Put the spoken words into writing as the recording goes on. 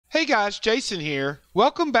Hey guys, Jason here.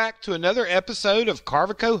 Welcome back to another episode of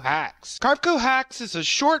Carveco Hacks. Carveco Hacks is a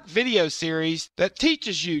short video series that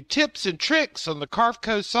teaches you tips and tricks on the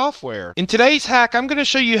Carveco software. In today's hack, I'm going to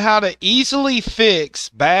show you how to easily fix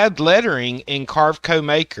bad lettering in Carveco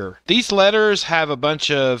Maker. These letters have a bunch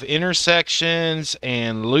of intersections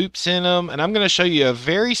and loops in them, and I'm going to show you a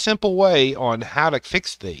very simple way on how to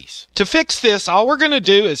fix these. To fix this, all we're going to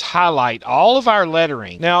do is highlight all of our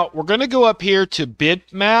lettering. Now, we're going to go up here to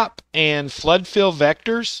bitmap and flood fill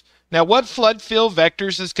vectors. Now what flood fill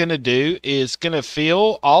vectors is going to do is going to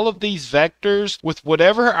fill all of these vectors with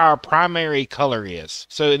whatever our primary color is.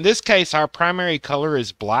 So in this case our primary color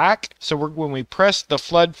is black, so when we press the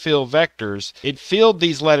flood fill vectors, it filled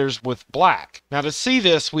these letters with black. Now to see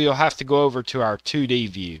this, we'll have to go over to our 2D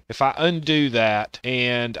view. If I undo that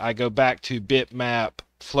and I go back to bitmap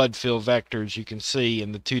flood fill vectors, you can see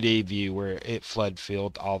in the 2D view where it flood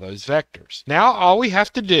filled all those vectors. Now all we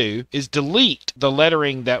have to do is delete the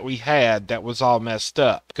lettering that we had that was all messed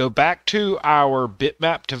up. Go back to our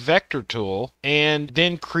bitmap to vector tool and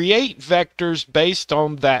then create vectors based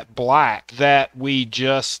on that black that we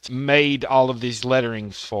just made all of these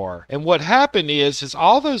letterings for. And what happened is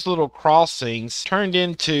all those little crossings turned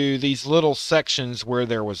into these little sections where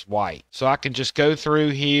there was white. So I can just go through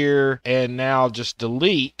here and now just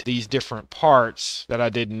delete these different parts that I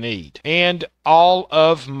didn't need. And all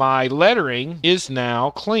of my lettering is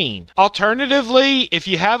now clean. Alternatively, if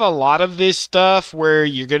you have a lot of this stuff where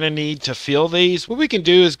you're going to need to fill these, what we can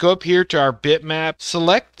do is go up here to our bitmap,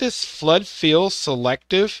 select this flood fill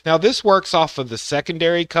selective. Now this works off of the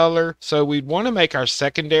secondary color, so we'd want to make our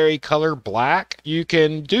secondary color black. You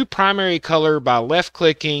can do primary color by left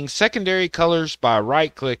clicking, secondary colors by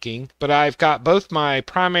right clicking, but I've got both my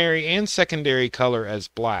primary and secondary color as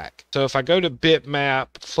black. So if I go to bitmap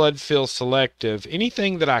flood fill selective,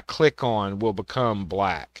 anything that I click on will become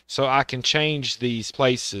black. So I can change these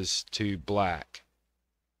places to black.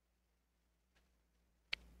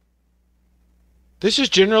 This is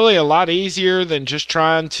generally a lot easier than just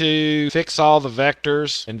trying to fix all the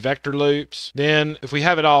vectors and vector loops. Then if we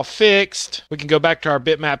have it all fixed, we can go back to our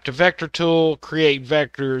bitmap to vector tool, create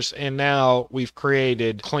vectors, and now we've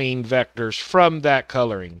created clean vectors from that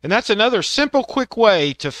coloring. And that's another simple, quick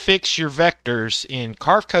way to fix your vectors in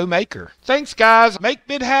Carveco Maker. Thanks guys, make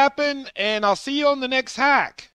it happen, and I'll see you on the next hack.